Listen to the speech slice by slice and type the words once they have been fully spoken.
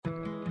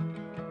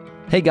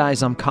Hey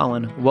guys, I'm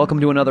Colin. Welcome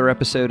to another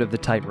episode of The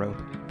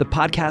Tightrope, the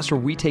podcast where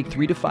we take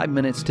 3 to 5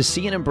 minutes to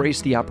see and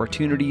embrace the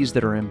opportunities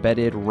that are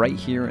embedded right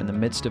here in the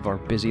midst of our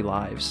busy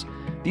lives.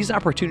 These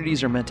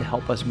opportunities are meant to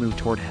help us move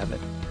toward heaven.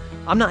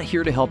 I'm not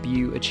here to help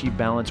you achieve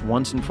balance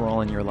once and for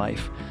all in your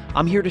life.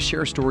 I'm here to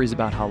share stories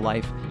about how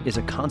life is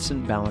a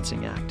constant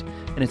balancing act,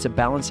 and it's a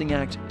balancing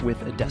act with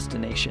a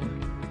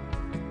destination.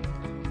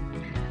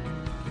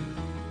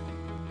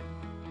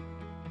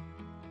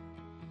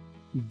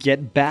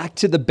 Get back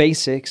to the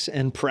basics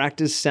and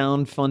practice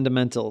sound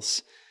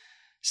fundamentals.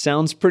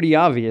 Sounds pretty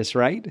obvious,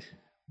 right?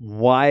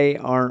 Why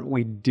aren't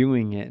we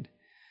doing it?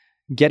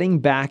 Getting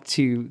back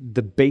to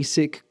the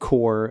basic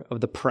core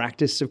of the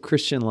practice of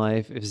Christian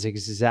life is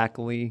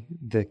exactly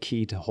the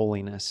key to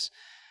holiness.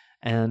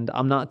 And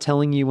I'm not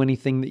telling you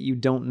anything that you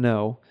don't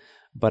know,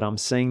 but I'm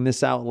saying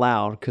this out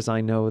loud because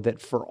I know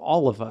that for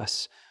all of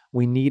us,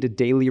 we need a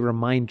daily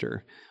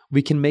reminder.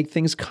 We can make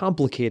things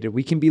complicated.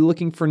 We can be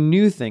looking for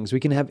new things.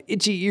 We can have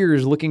itchy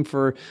ears looking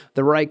for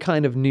the right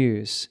kind of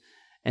news.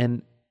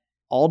 And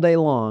all day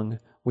long,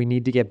 we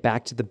need to get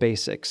back to the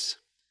basics.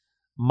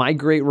 My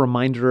great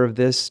reminder of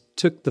this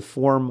took the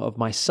form of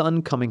my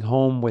son coming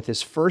home with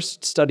his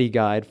first study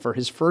guide for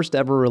his first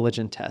ever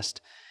religion test.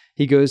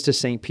 He goes to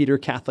St. Peter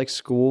Catholic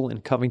School in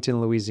Covington,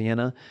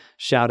 Louisiana.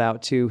 Shout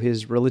out to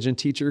his religion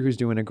teacher who's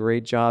doing a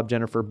great job,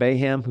 Jennifer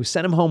Baham, who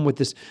sent him home with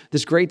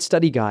this great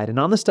study guide. And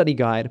on the study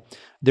guide,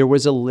 there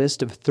was a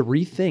list of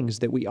 3 things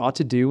that we ought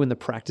to do in the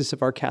practice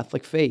of our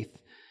Catholic faith.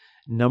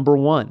 Number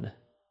 1,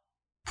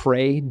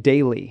 pray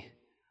daily.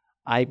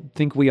 I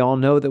think we all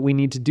know that we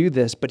need to do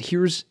this, but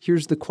here's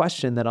the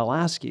question that I'll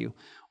ask you.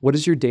 What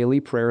does your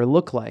daily prayer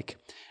look like?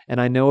 And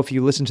I know if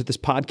you listen to this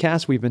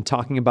podcast, we've been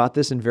talking about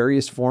this in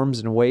various forms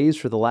and ways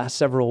for the last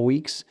several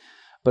weeks,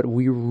 but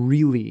we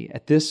really,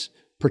 at this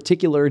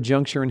particular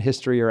juncture in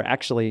history, or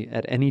actually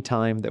at any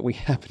time that we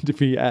happen to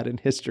be at in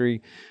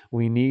history,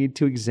 we need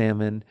to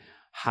examine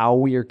how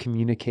we are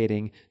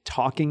communicating,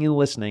 talking and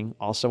listening,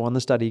 also on the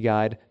study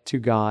guide, to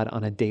God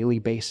on a daily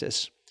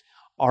basis.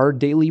 Our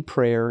daily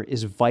prayer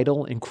is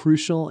vital and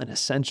crucial and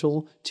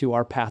essential to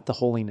our path to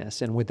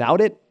holiness. And without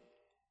it,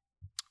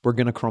 we're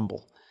going to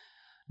crumble.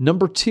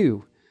 Number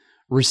 2,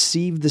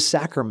 receive the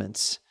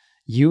sacraments.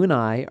 You and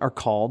I are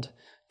called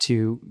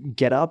to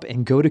get up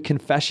and go to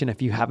confession.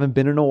 If you haven't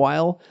been in a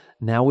while,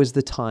 now is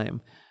the time.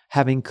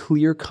 Having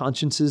clear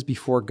consciences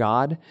before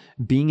God,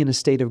 being in a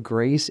state of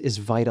grace is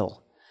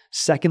vital.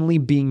 Secondly,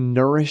 being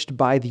nourished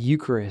by the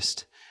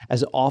Eucharist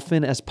as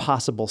often as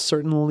possible,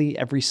 certainly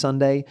every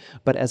Sunday,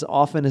 but as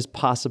often as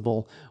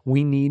possible,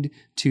 we need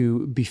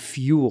to be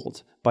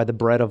fueled by the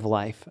bread of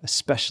life,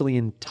 especially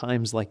in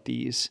times like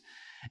these.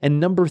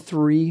 And number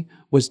 3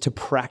 was to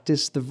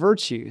practice the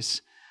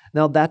virtues.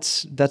 Now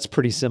that's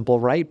pretty simple,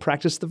 right?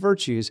 Practice the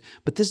virtues.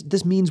 But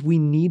this means we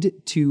need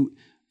to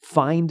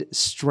find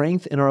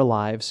strength in our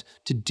lives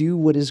to do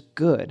what is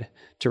good,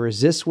 to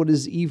resist what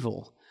is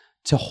evil,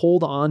 to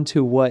hold on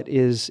to what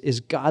is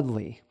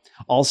godly.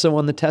 Also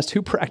on the test,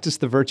 who practiced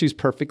the virtues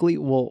perfectly?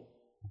 Well,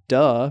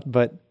 duh,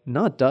 but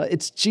not duh.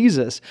 It's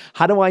Jesus.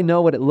 How do I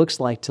know what it looks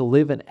like to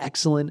live an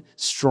excellent,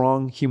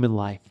 strong human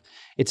life?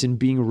 It's in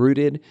being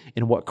rooted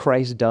in what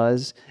Christ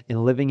does,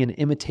 in living in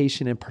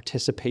imitation and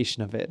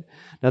participation of it.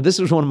 Now, this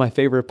was one of my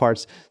favorite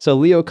parts. So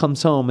Leo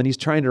comes home and he's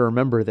trying to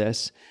remember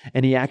this,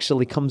 and he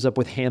actually comes up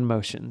with hand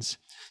motions.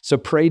 So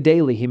pray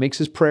daily. He makes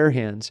his prayer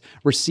hands.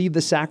 Receive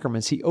the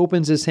sacraments. He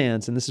opens his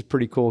hands, and this is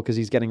pretty cool because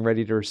he's getting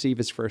ready to receive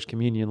his first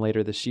communion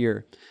later this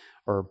year,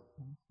 or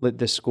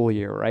this school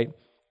year, right?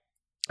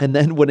 And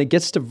then when it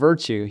gets to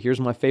virtue, here's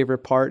my favorite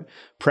part,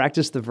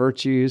 practice the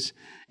virtues,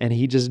 and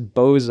he just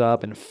bows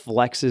up and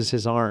flexes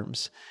his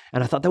arms.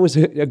 And I thought that was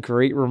a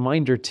great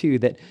reminder too,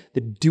 that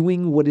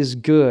doing what is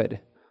good,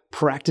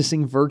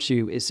 practicing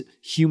virtue is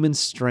human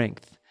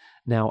strength.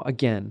 Now,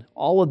 again,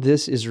 all of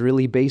this is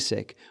really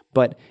basic,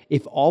 but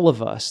if all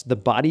of us, the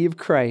body of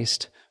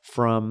Christ,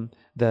 from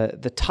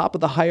the top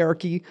of the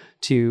hierarchy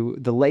to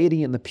the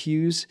laity in the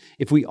pews,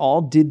 if we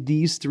all did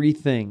these 3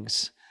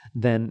 things,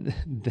 then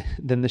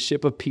the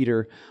ship of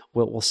Peter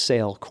will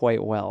sail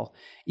quite well.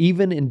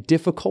 Even in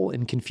difficult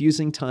and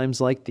confusing times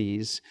like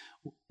these,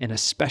 and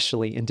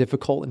especially in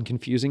difficult and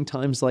confusing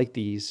times like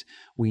these,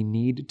 we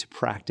need to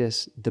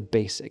practice the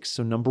basics.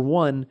 So number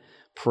 1,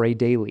 pray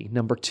daily.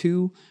 Number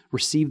 2,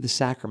 receive the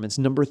sacraments.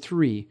 Number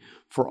 3,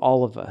 for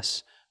all of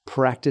us,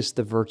 practice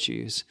the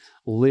virtues.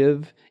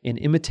 Live in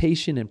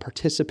imitation and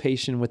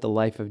participation with the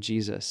life of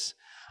Jesus.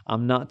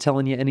 I'm not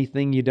telling you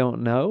anything you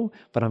don't know,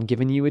 but I'm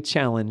giving you a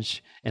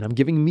challenge, and I'm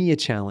giving me a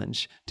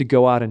challenge to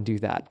go out and do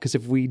that. Because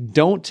if we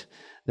don't,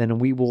 then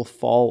we will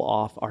fall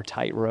off our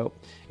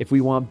tightrope. If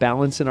we want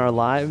balance in our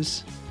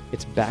lives,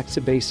 it's back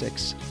to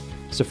basics.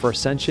 So for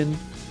Ascension,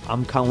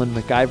 I'm Colin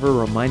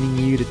McIver, reminding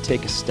you to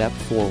take a step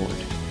forward.